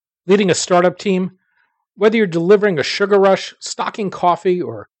Leading a startup team, whether you're delivering a sugar rush, stocking coffee,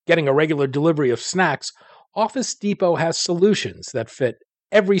 or getting a regular delivery of snacks, Office Depot has solutions that fit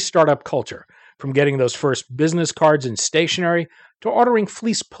every startup culture, from getting those first business cards and stationery to ordering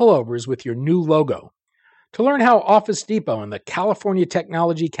fleece pullovers with your new logo. To learn how Office Depot and the California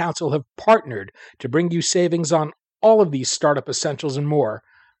Technology Council have partnered to bring you savings on all of these startup essentials and more,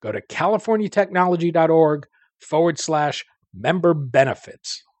 go to californiatechnology.org/member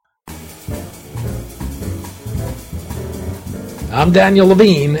benefits. I'm Daniel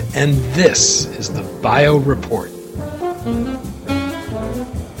Levine, and this is the Bio Report.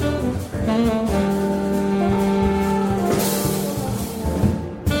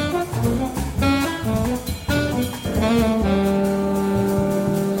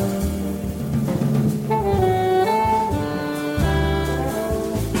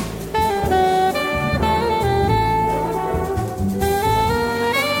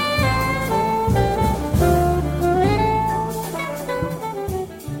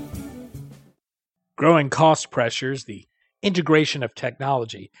 Growing cost pressures, the integration of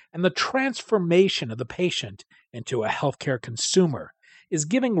technology, and the transformation of the patient into a healthcare consumer is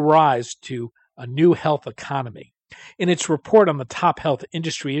giving rise to a new health economy. In its report on the top health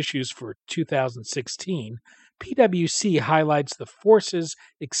industry issues for 2016, PwC highlights the forces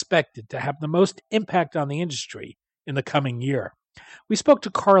expected to have the most impact on the industry in the coming year. We spoke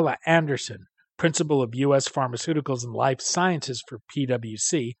to Karla Anderson, principal of U.S. Pharmaceuticals and Life Sciences for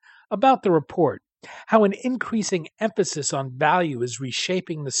PwC, about the report, how an increasing emphasis on value is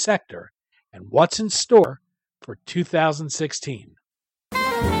reshaping the sector, and what's in store for 2016.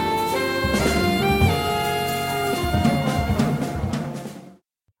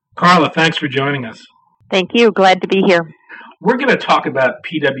 Karla, thanks for joining us. Thank you. Glad to be here. We're going to talk about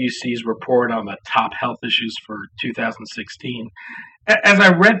PwC's report on the top health issues for 2016. As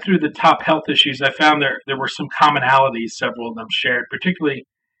I read through the top health issues, I found there were some commonalities several of them shared, particularly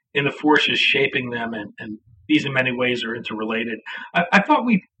in the forces shaping them, and these in many ways are interrelated. I thought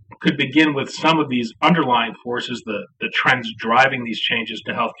we could begin with some of these underlying forces, the trends driving these changes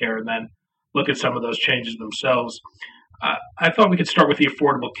to healthcare, and then look at some of those changes themselves. I thought we could start with the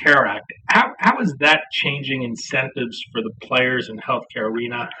Affordable Care Act. How is that changing incentives for the players in healthcare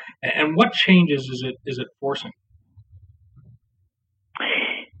arena, and what changes is it forcing?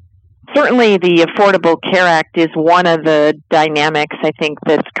 Certainly, the Affordable Care Act is one of the dynamics, I think,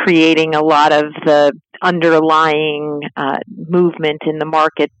 that's creating a lot of the underlying movement in the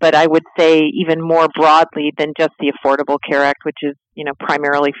market. But I would say even more broadly than just the Affordable Care Act, which is,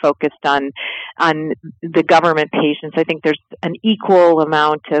 primarily focused on the government patients. I think there's an equal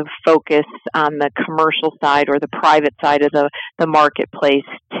amount of focus on the commercial side or the private side of the marketplace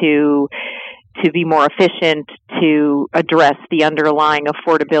to be more efficient, to address the underlying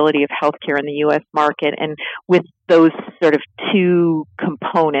affordability of healthcare in the U.S. market. And with those sort of two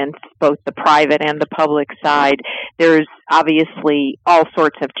components, both the private and the public side, there's obviously all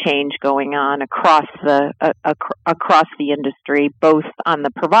sorts of change going on across the industry, both on the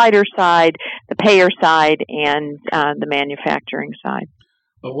provider side, the payer side, and the manufacturing side.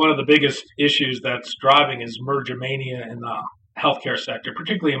 But one of the biggest issues that's driving is merger mania in the healthcare sector,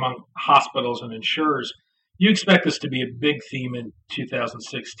 particularly among hospitals and insurers. You expect this to be a big theme in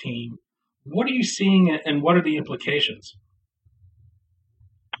 2016. What are you seeing, and what are the implications?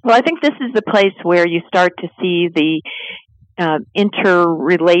 Well, I think this is the place where you start to see the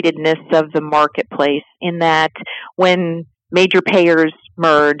interrelatedness of the marketplace, in that when major payers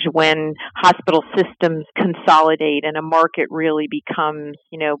merge, when hospital systems consolidate and a market really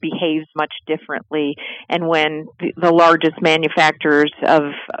behaves much differently, and when the largest manufacturers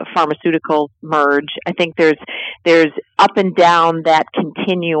of pharmaceuticals merge, I think there's up and down that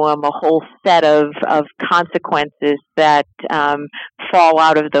continuum a whole set of consequences that fall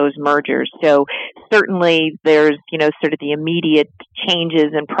out of those mergers. So certainly there's, sort of the immediate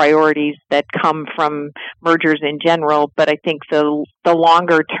changes and priorities that come from mergers in general, but I think the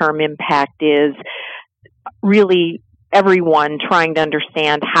longer term impact is really everyone trying to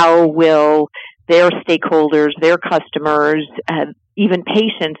understand how will their stakeholders, their customers, even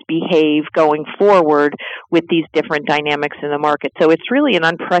patients behave going forward with these different dynamics in the market. So it's really an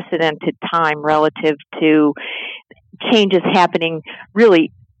unprecedented time relative to changes happening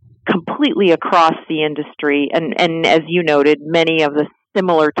really completely across the industry. And as you noted, many of the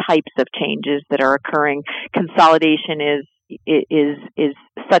similar types of changes that are occurring. Consolidation is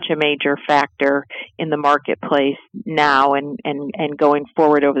such a major factor in the marketplace now and going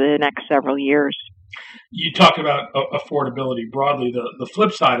forward over the next several years. You talked about affordability broadly. The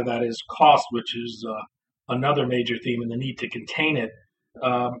flip side of that is cost, which is another major theme, and the need to contain it.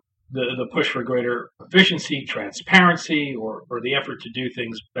 the push for greater efficiency, transparency, or the effort to do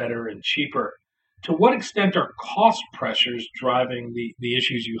things better and cheaper. To what extent are cost pressures driving the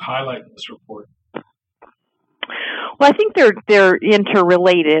issues you highlight in this report? Well, I think they're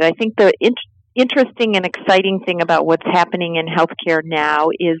interrelated. I think the interesting and exciting thing about what's happening in healthcare now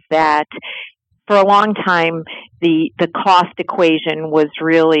is that for a long time, the cost equation was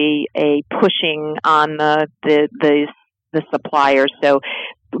really a pushing on the suppliers. So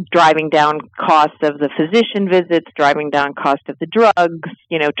driving down costs of the physician visits, driving down cost of the drugs,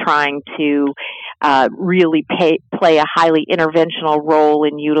 trying to really play a highly interventional role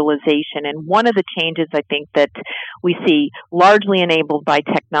in utilization. And one of the changes I think that we see largely enabled by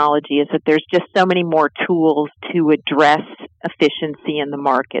technology is that there's just so many more tools to address efficiency in the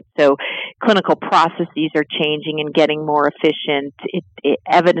market. So clinical processes are changing and getting more efficient.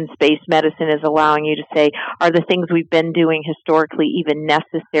 Evidence-based medicine is allowing you to say, are the things we've been doing historically even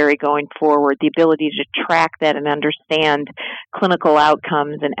necessary going forward? The ability to track that and understand clinical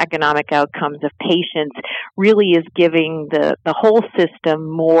outcomes and economic outcomes of patients really is giving the whole system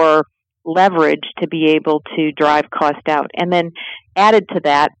more leverage to be able to drive cost out. And then added to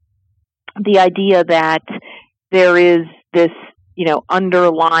that, the idea that there is this,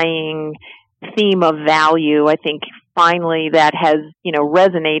 underlying theme of value, I think finally that has,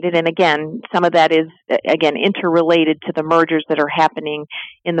 resonated. And again, some of that is, interrelated to the mergers that are happening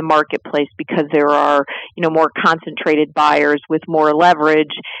in the marketplace because there are, more concentrated buyers with more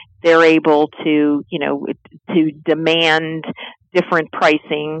leverage. They're able to, to demand different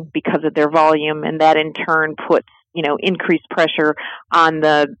pricing because of their volume, and that in turn puts increased pressure on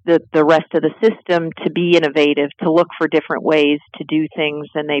the rest of the system to be innovative, to look for different ways to do things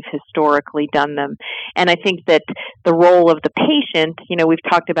than they've historically done them. And I think that the role of the patient, we've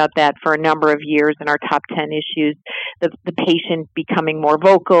talked about that for a number of years in our top 10 issues, the patient becoming more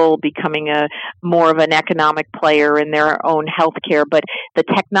vocal, becoming more of an economic player in their own healthcare. But the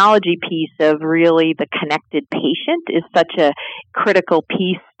technology piece of really the connected patient is such a critical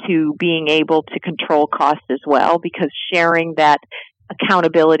piece to being able to control costs as well, because sharing that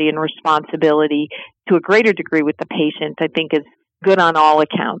accountability and responsibility to a greater degree with the patient, I think, is good on all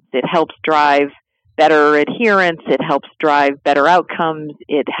accounts. It helps drive better adherence. It helps drive better outcomes.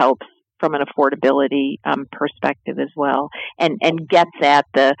 It helps from an affordability perspective as well, and gets at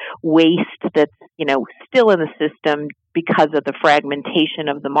the waste that's still in the system because of the fragmentation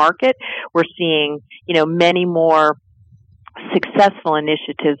of the market. We're seeing many more successful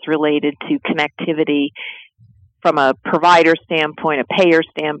initiatives related to connectivity from a provider standpoint, a payer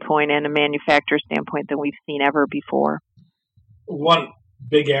standpoint, and a manufacturer standpoint than we've seen ever before. One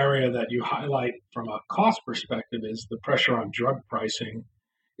big area that you highlight from a cost perspective is the pressure on drug pricing.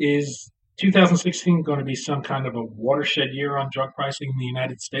 Is 2016 going to be some kind of a watershed year on drug pricing in the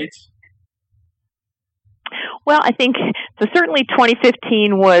United States? Well, I think so. Certainly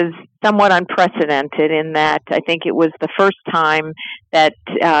 2015 was somewhat unprecedented in that I think it was the first time that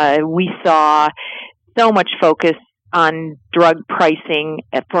we saw so much focus on drug pricing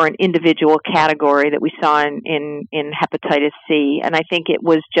for an individual category that we saw in hepatitis C, and I think it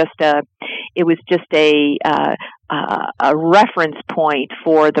was just a reference point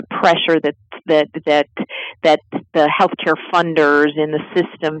for the pressure that the healthcare funders in the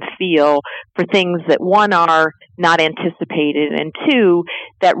system feel for things that, one, are not anticipated, and two,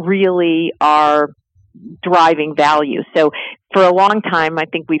 that really are driving value. So for a long time, I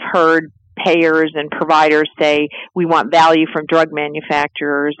think we've heard payers and providers say, we want value from drug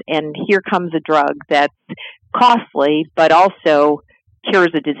manufacturers, and here comes a drug that's costly, but also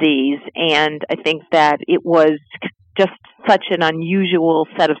cures a disease. And I think that it was just such an unusual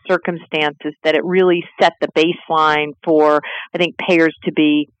set of circumstances that it really set the baseline for, I think, payers to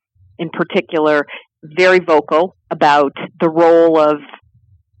be, in particular, very vocal about the role of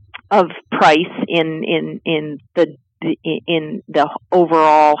price in the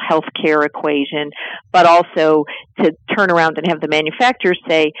overall healthcare equation, but also to turn around and have the manufacturers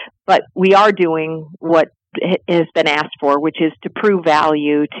say, but we are doing what has been asked for, which is to prove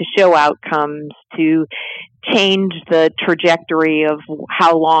value, to show outcomes, to change the trajectory of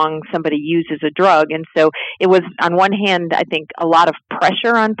how long somebody uses a drug. And so it was, on one hand, I think, a lot of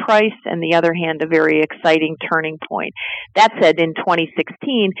pressure on price, and the other hand, a very exciting turning point. That said, in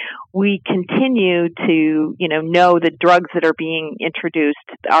 2016, we continue to, know that drugs that are being introduced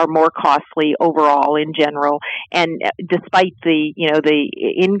are more costly overall in general. And despite the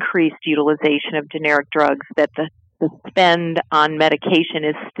increased utilization of generic drugs, that the spend on medication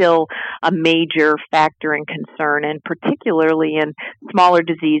is still a major factor and concern, and particularly in smaller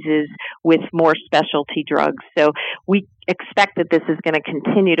diseases with more specialty drugs. So we expect that this is going to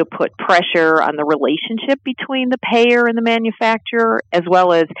continue to put pressure on the relationship between the payer and the manufacturer, as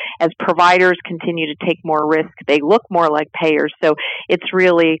well as providers continue to take more risk, they look more like payers. So it's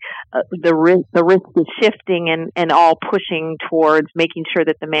really the risk is shifting and all pushing towards making sure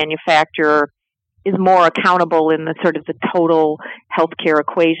that the manufacturer is more accountable in the sort of the total healthcare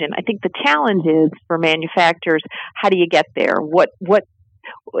equation. I think the challenge is for manufacturers, how do you get there?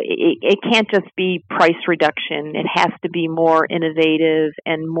 It can't just be price reduction. It has to be more innovative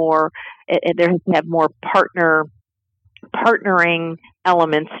and more. There has to have more partnering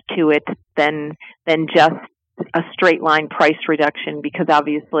elements to it than just a straight line price reduction. Because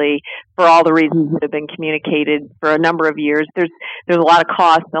obviously, for all the reasons that have been communicated for a number of years, there's a lot of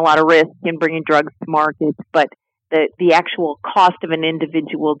cost and a lot of risk in bringing drugs to market, but the actual cost of an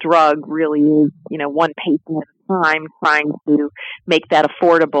individual drug really is, one patient at a time, trying to make that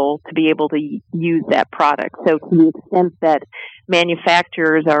affordable to be able to use that product. So to the extent that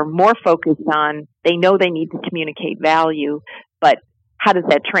manufacturers are more focused on, they know they need to communicate value, but how does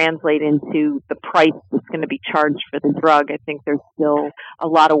that translate into the price that's going to be charged for the drug? I think there's still a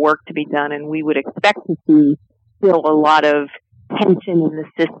lot of work to be done, and we would expect to see still a lot of tension in the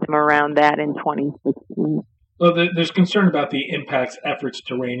system around that in 2016. Well, there's concern about the impacts efforts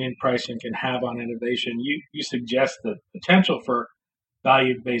to rein in pricing can have on innovation. You suggest the potential for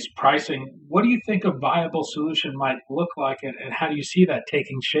value-based pricing. What do you think a viable solution might look like, and how do you see that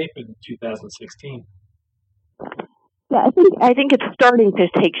taking shape in 2016? Yeah, I think it's starting to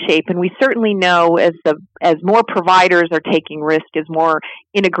take shape, and we certainly know as more providers are taking risk, as more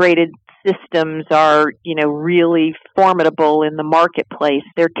integrated systems are, really formidable in the marketplace,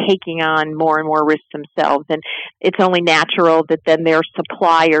 they're taking on more and more risks themselves, and it's only natural that then their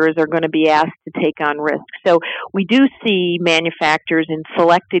suppliers are going to be asked to take on risk. So we do see manufacturers in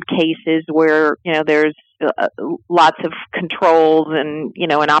selected cases where, there's lots of controls and,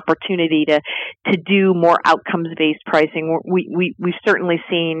 an opportunity to do more outcomes-based pricing. We've certainly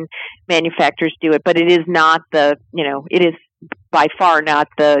seen manufacturers do it, but it is not it is by far not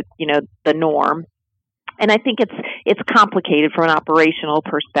the norm. And I think it's complicated from an operational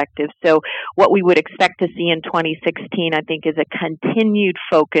perspective. So what we would expect to see in 2016, I think, is a continued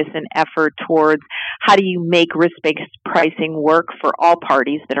focus and effort towards how do you make risk-based pricing work for all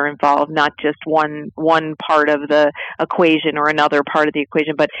parties that are involved, not just one part of the equation or another part of the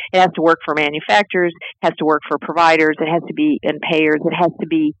equation, but it has to work for manufacturers, it has to work for providers, it has to be in payers, it has to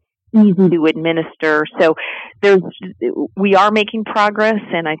be easy to administer. So we are making progress,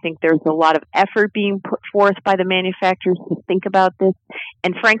 and I think there's a lot of effort being put forth by the manufacturers to think about this.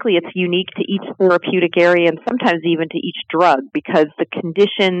 And frankly, it's unique to each therapeutic area and sometimes even to each drug, because the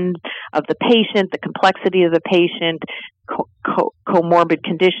conditions of the patient, the complexity of the patient, comorbid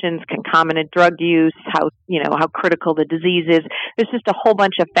conditions, concomitant drug use, how critical the disease is. There's just a whole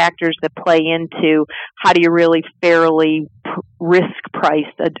bunch of factors that play into how do you really fairly risk price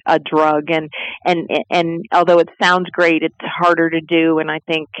a drug, and although it sounds great, it's harder to do, and I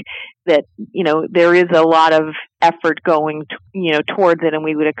think that there is a lot of effort going towards it, and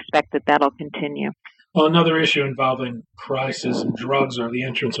we would expect that that'll continue. Well, another issue involving prices and drugs are the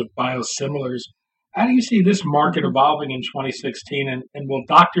entrance of biosimilars. How do you see this market evolving in 2016, and will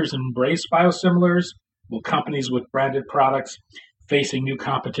doctors embrace biosimilars? Will companies with branded products facing new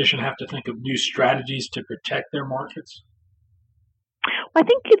competition have to think of new strategies to protect their markets? I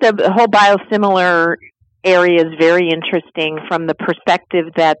think the whole biosimilar area is very interesting from the perspective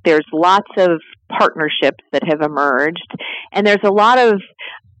that there's lots of partnerships that have emerged, and there's a lot of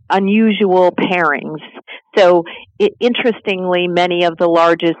unusual pairings. So, interestingly, many of the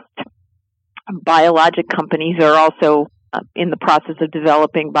largest biologic companies are also in the process of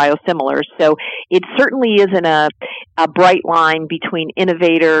developing biosimilars. So it certainly isn't a bright line between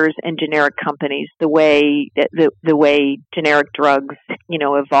innovators and generic companies, the way generic drugs,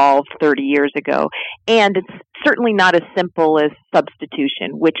 evolved 30 years ago. And it's certainly not as simple as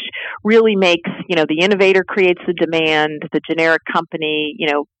substitution, which really makes, the innovator creates the demand, the generic company,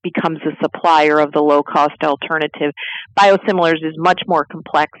 becomes the supplier of the low-cost alternative. Biosimilars is much more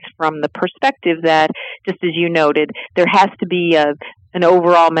complex from the perspective that, just as you noted, there has to be an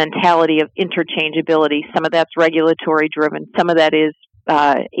overall mentality of interchangeability. Some of that's regulatory driven, some of that is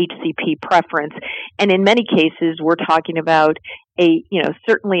HCP preference, and in many cases we're talking about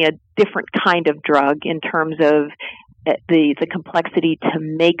certainly a different kind of drug in terms of the complexity to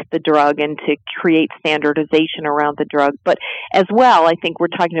make the drug and to create standardization around the drug. But as well, I think we're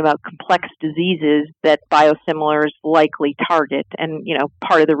talking about complex diseases that biosimilars likely target, and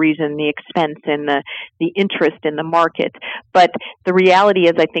part of the reason the expense and the interest in the market. But the reality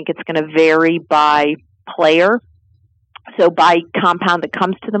is, I think it's going to vary by player. So by compound that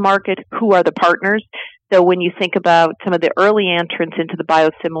comes to the market, who are the partners? So when you think about some of the early entrants into the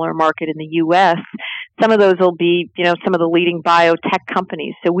biosimilar market in the U.S., some of those will be, some of the leading biotech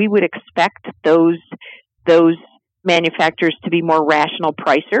companies. So we would expect those manufacturers to be more rational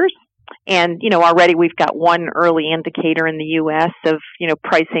pricers. And, already we've got one early indicator in the U.S. of,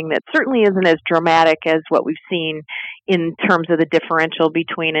 pricing that certainly isn't as dramatic as what we've seen in terms of the differential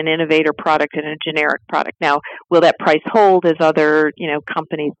between an innovator product and a generic product. Now, will that price hold as other,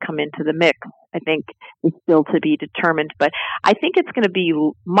 companies come into the mix? I think is still to be determined. But I think it's going to be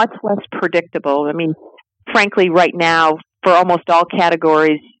much less predictable. I mean, frankly, right now, for almost all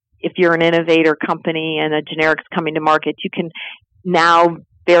categories, if you're an innovator company and a generic's coming to market, you can now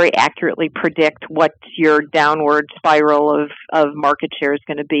very accurately predict what your downward spiral of market share is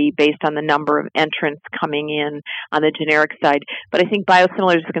going to be based on the number of entrants coming in on the generic side. But I think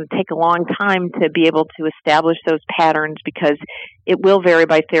biosimilars is going to take a long time to be able to establish those patterns, because it will vary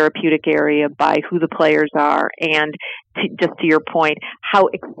by therapeutic area, by who the players are, and just to your point, how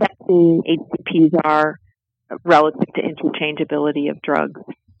accepting HCPs are relative to interchangeability of drugs.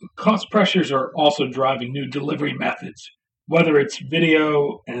 Cost pressures are also driving new delivery methods, whether it's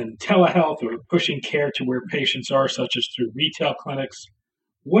video and telehealth or pushing care to where patients are, such as through retail clinics.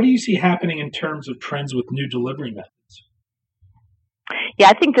 What do you see happening in terms of trends with new delivery methods? Yeah,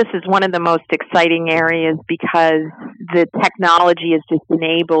 I think this is one of the most exciting areas because the technology has just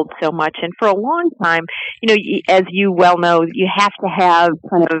enabled so much. And for a long time, as you well know, you have to have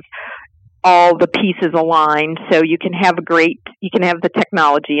kind of all the pieces aligned, so you can have the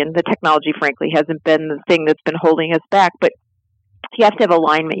technology, and the technology, frankly, hasn't been the thing that's been holding us back, but you have to have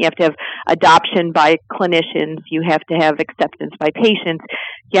alignment, you have to have adoption by clinicians, you have to have acceptance by patients,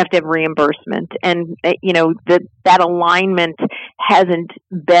 you have to have reimbursement, and that alignment hasn't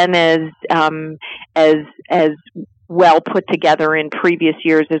been as well put together in previous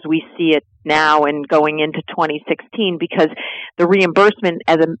years as we see it now and going into 2016, because the reimbursement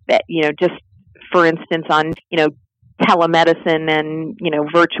just for instance on telemedicine and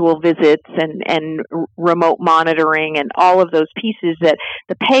virtual visits and remote monitoring and all of those pieces, that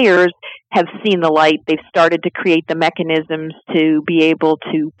the payers have seen the light. They've started to create the mechanisms to be able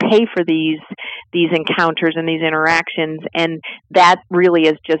to pay for these encounters and these interactions, and that really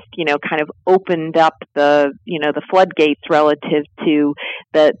has just kind of opened up the floodgates relative to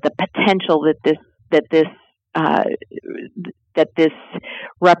the potential that this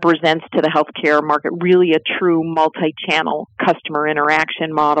represents to the healthcare market, really a true multi-channel customer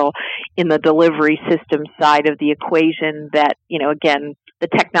interaction model in the delivery system side of the equation that, again, the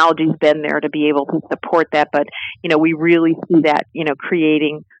technology's been there to be able to support that, but, we really see that,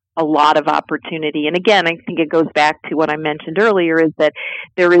 creating a lot of opportunity. And again, I think it goes back to what I mentioned earlier, is that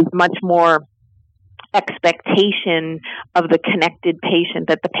there is much more expectation of the connected patient,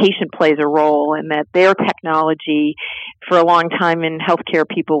 that the patient plays a role, and that their technology, for a long time in healthcare,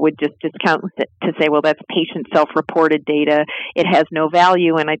 people would just discount to say, well, that's patient self-reported data, it has no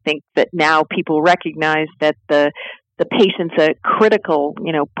value. And I think that now people recognize that the patient's a critical,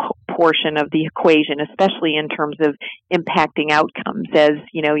 portion of the equation, especially in terms of impacting outcomes. As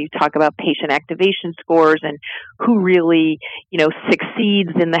you talk about patient activation scores and who really, succeeds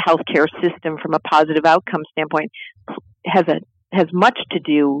in the healthcare system from a positive outcome standpoint, has much to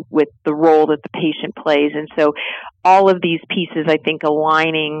do with the role that the patient plays. And so all of these pieces, I think,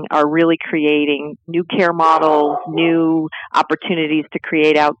 aligning are really creating new care models, new opportunities to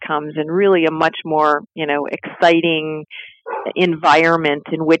create outcomes, and really a much more, exciting environment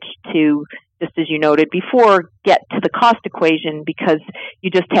in which to, just as you noted before, get to the cost equation, because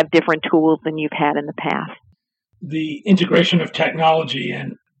you just have different tools than you've had in the past. The integration of technology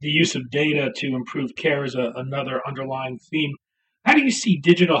and the use of data to improve care is another underlying theme. How do you see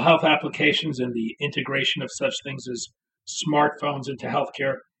digital health applications and the integration of such things as smartphones into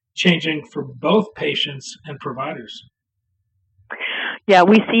healthcare changing for both patients and providers? Yeah,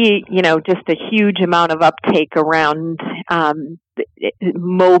 we see, just a huge amount of uptake around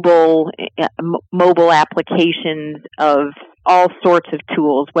mobile applications of all sorts of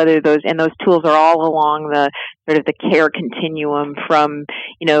tools, whether those tools are all along the sort of the care continuum, from,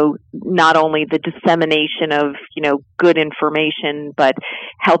 not only the dissemination of, good information, but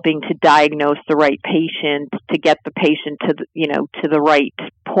helping to diagnose the right patient, to get the patient to the right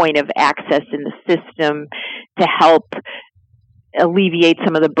point of access in the system to help alleviate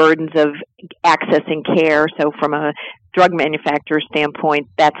some of the burdens of accessing care. So from a drug manufacturer standpoint,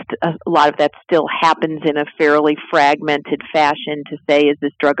 that's a lot of that still happens in a fairly fragmented fashion to say, is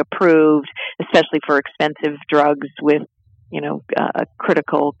this drug approved, especially for expensive drugs with,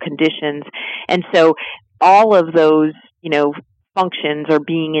 critical conditions. And so all of those, functions are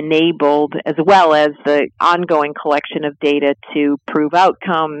being enabled, as well as the ongoing collection of data to prove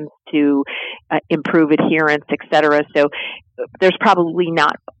outcomes, to improve adherence, et cetera. So there's probably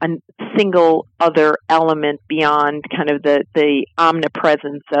not a single other element beyond kind of the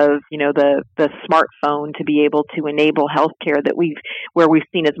omnipresence of, the smartphone to be able to enable healthcare where we've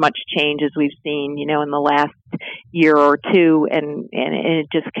seen as much change as we've seen, in the last year or two, and it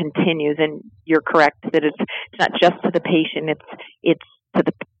just continues. And you're correct that it's not just to the patient, it's to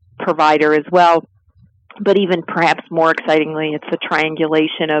the provider as well. But even perhaps more excitingly, it's the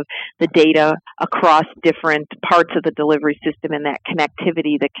triangulation of the data across different parts of the delivery system and that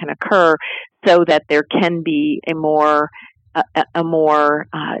connectivity that can occur so that there can be a more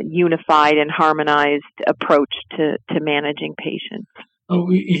unified and harmonized approach to managing patients. Well,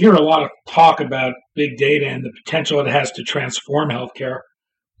 we hear a lot of talk about big data and the potential it has to transform healthcare.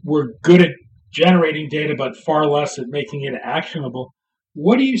 We're good at generating data, but far less at making it actionable.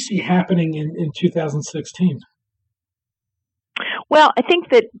 What do you see happening in 2016? Well, I think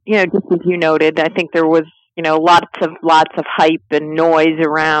that, just as you noted, I think there was, lots of hype and noise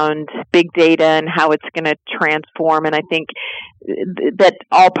around big data and how it's going to transform. And I think that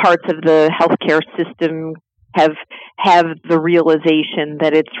all parts of the healthcare system have the realization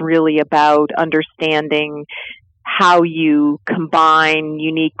that it's really about understanding how you combine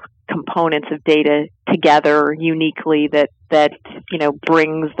unique components of data together uniquely that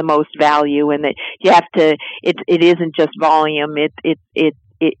brings the most value, and that you have to it isn't just volume,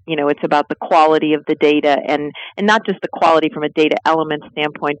 it's about the quality of the data, and not just the quality from a data element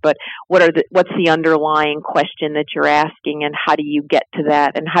standpoint, but what's the underlying question that you're asking, and how do you get to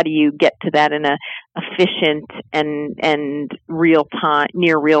that, and how do you get to that in a efficient and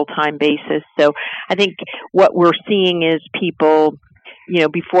near real time basis. So I think what we're seeing is people,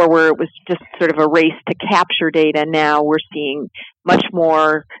 before where it was just sort of a race to capture data, now we're seeing much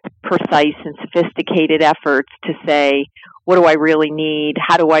more precise and sophisticated efforts to say, what do I really need?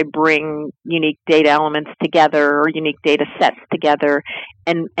 How do I bring unique data elements together or unique data sets together?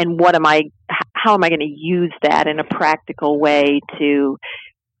 And how am I going to use that in a practical way to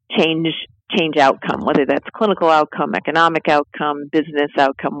change outcome, whether that's clinical outcome, economic outcome, business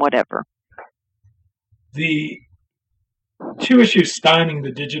outcome, whatever. The two issues stymieing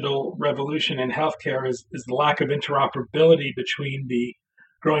the digital revolution in healthcare is the lack of interoperability between the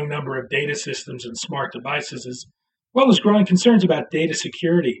growing number of data systems and smart devices, as well as growing concerns about data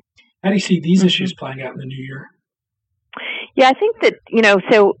security. How do you see these issues playing out in the new year? Yeah, I think that,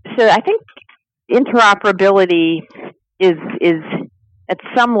 so I think interoperability is at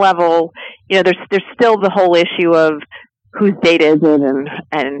some level, there's still the whole issue of whose data is it,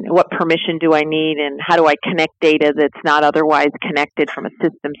 and what permission do I need, and how do I connect data that's not otherwise connected from a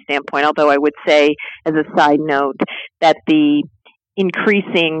system standpoint. Although I would say, as a side note, that the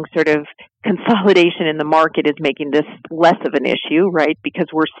increasing sort of consolidation in the market is making this less of an issue, right? Because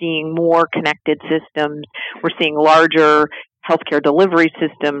we're seeing more connected systems, we're seeing larger healthcare delivery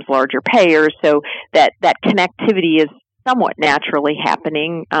systems, larger payers, so that connectivity is somewhat naturally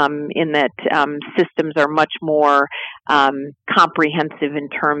happening, in that systems are much more comprehensive in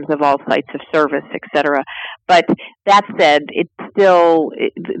terms of all sites of service, et cetera. But that said,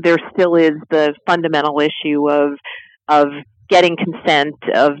 there still is the fundamental issue of getting consent,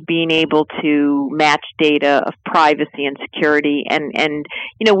 of being able to match data, of privacy and security. And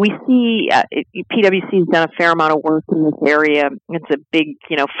we see PwC has done a fair amount of work in this area. It's a big,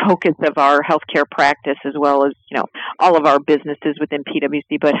 focus of our healthcare practice, as well as, all of our businesses within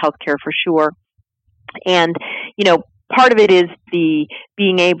PwC, but healthcare for sure. And, part of it is the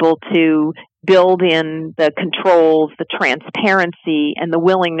being able to build in the controls, the transparency, and the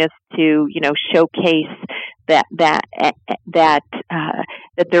willingness to, showcase that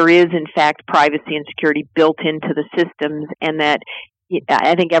there is in fact privacy and security built into the systems, and that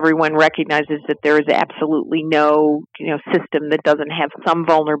I think everyone recognizes that there is absolutely no system that doesn't have some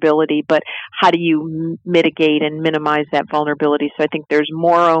vulnerability, but how do you mitigate and minimize that vulnerability? So I think there's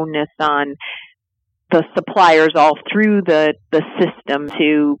more onus on the suppliers all through the system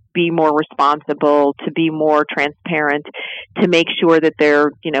to be more responsible, to be more transparent, to make sure that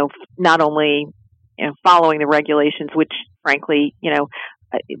they're not only following the regulations, which frankly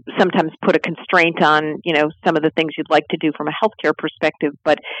sometimes put a constraint on, some of the things you'd like to do from a healthcare perspective,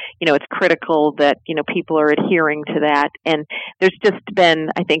 but, it's critical that, people are adhering to that. And there's just been,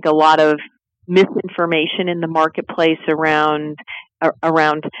 I think, a lot of misinformation in the marketplace around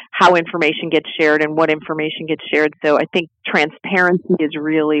how information gets shared and what information gets shared. So I think transparency is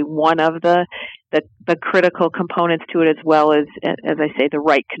really one of the critical components to it, as well as I say, the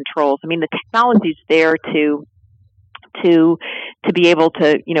right controls. I mean, the technology's there to be able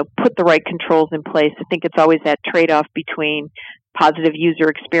to, put the right controls in place. I think it's always that trade-off between positive user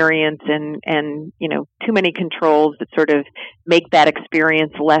experience and too many controls that sort of make that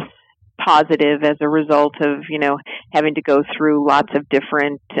experience less positive as a result of, having to go through lots of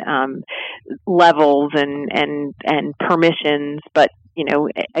different levels and permissions. But,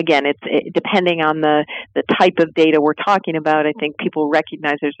 again, it's depending on the type of data we're talking about. I think people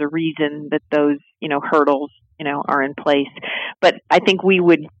recognize there's a reason that those, hurdles, are in place. But I think we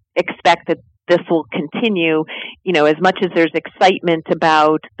would expect that this will continue, as much as there's excitement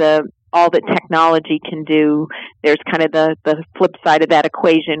about all that technology can do. There's kind of the flip side of that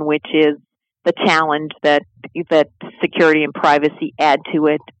equation, which is the challenge that security and privacy add to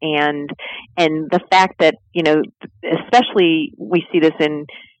it, and the fact that, especially we see this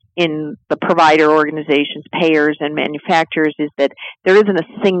in the provider organizations, payers, and manufacturers, is that there isn't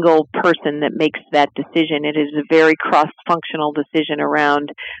a single person that makes that decision. It is a very cross-functional decision around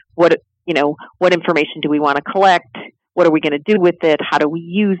what information do we want to collect, what are we going to do with it, how do we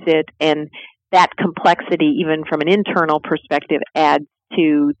use it, and that complexity, even from an internal perspective, adds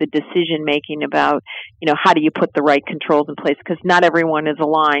to the decision making about, how do you put the right controls in place, because not everyone is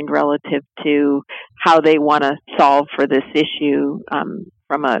aligned relative to how they want to solve for this issue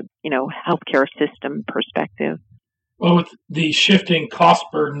from a healthcare system perspective. Well, with the shifting cost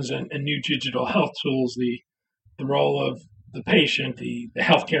burdens and new digital health tools, the role of the patient, the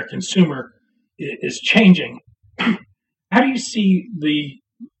healthcare consumer, is changing. How do you see the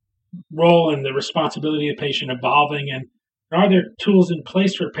role and the responsibility of the patient evolving, and are there tools in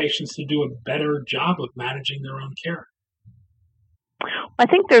place for patients to do a better job of managing their own care? I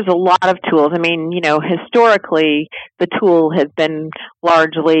think there's a lot of tools. I mean, historically, the tool has been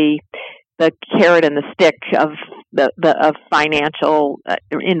largely the carrot and the stick of of financial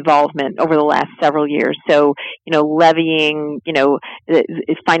involvement over the last several years. So, levying,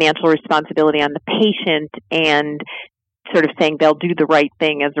 financial responsibility on the patient and sort of saying they'll do the right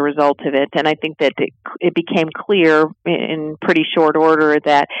thing as a result of it. And I think that it became clear in pretty short order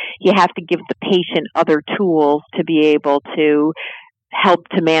that you have to give the patient other tools to be able to help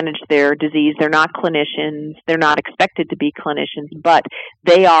to manage their disease. They're not clinicians. They're not expected to be clinicians, but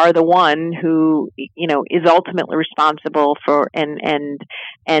they are the one who, is ultimately responsible for and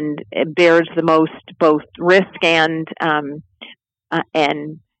bears the most both risk and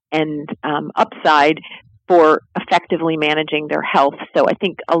upside for effectively managing their health. So I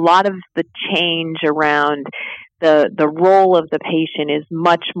think a lot of the change around the role of the patient is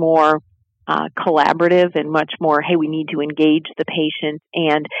much more collaborative and much more, hey, we need to engage the patient.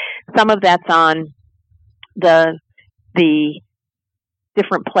 And some of that's on the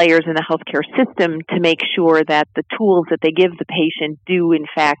different players in the healthcare system to make sure that the tools that they give the patient do, in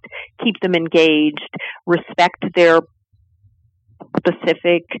fact, keep them engaged, respect their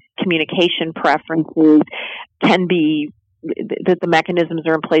specific communication preferences, can be that the mechanisms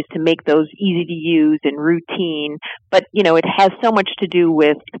are in place to make those easy to use and routine. But, it has so much to do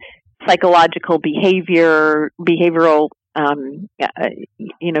with psychological behavioral,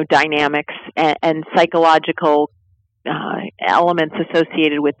 dynamics and psychological elements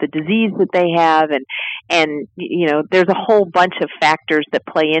associated with the disease that they have, and there's a whole bunch of factors that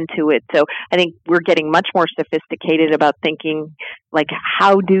play into it. So I think we're getting much more sophisticated about thinking, like,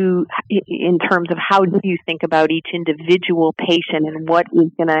 in terms of how do you think about each individual patient and what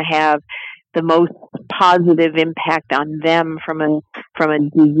is going to have the most positive impact on them from a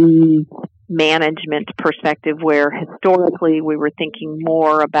disease management perspective, where historically we were thinking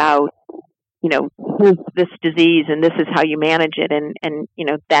more about, here's this disease and this is how you manage it, and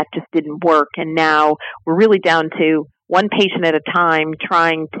that just didn't work. And now we're really down to one patient at a time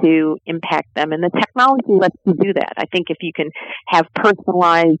trying to impact them. And the technology lets you do that. I think if you can have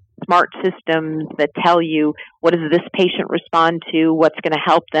personalized smart systems that tell you what does this patient respond to, what's going to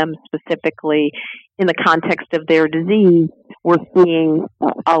help them specifically in the context of their disease, we're seeing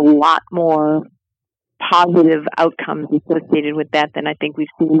a lot more positive outcomes associated with that than I think we've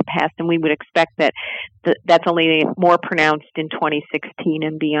seen in the past. And we would expect that that's only more pronounced in 2016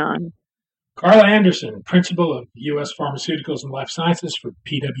 and beyond. Karla Anderson, Principal of U.S. Pharmaceuticals and Life Sciences for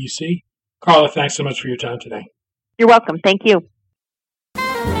PwC. Karla, thanks so much for your time today. You're welcome. Thank you.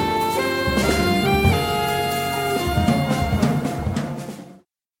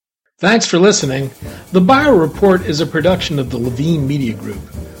 Thanks for listening. The Bio Report is a production of the Levine Media Group.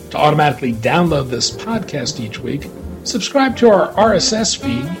 To automatically download this podcast each week, subscribe to our RSS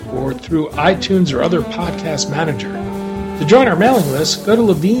feed or through iTunes or other podcast manager. To join our mailing list, go to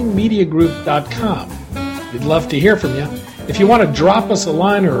levinemediagroup.com. We'd love to hear from you. If you want to drop us a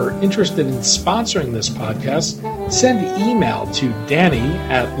line or are interested in sponsoring this podcast, send email to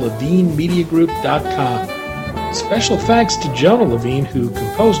danny@levinemediagroup.com. Special thanks to Jonah Levine, who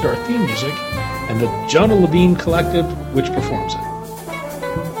composed our theme music, and the Jonah Levine Collective, which performs it.